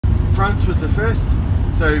France was the first.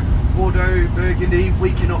 So Bordeaux, Burgundy, we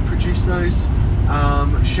cannot produce those.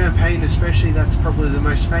 Champagne especially, that's probably the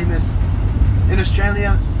most famous. In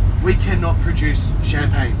Australia, we cannot produce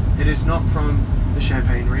champagne. It is not from the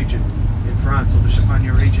Champagne region in France, or the Champagne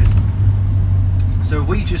region. So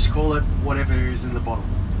we just call it whatever is in the bottle.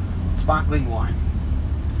 Sparkling wine.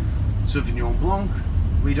 Sauvignon Blanc.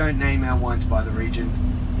 We don't name our wines by the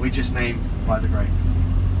region. We just name by the grape.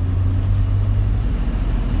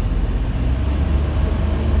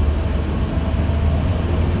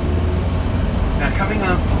 Now coming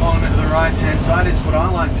up on the right hand side is what I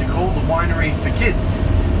like to call the winery for kids.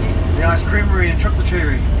 Yes. The ice creamery and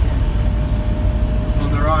chocolatieri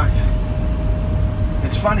on the right.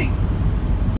 It's funny.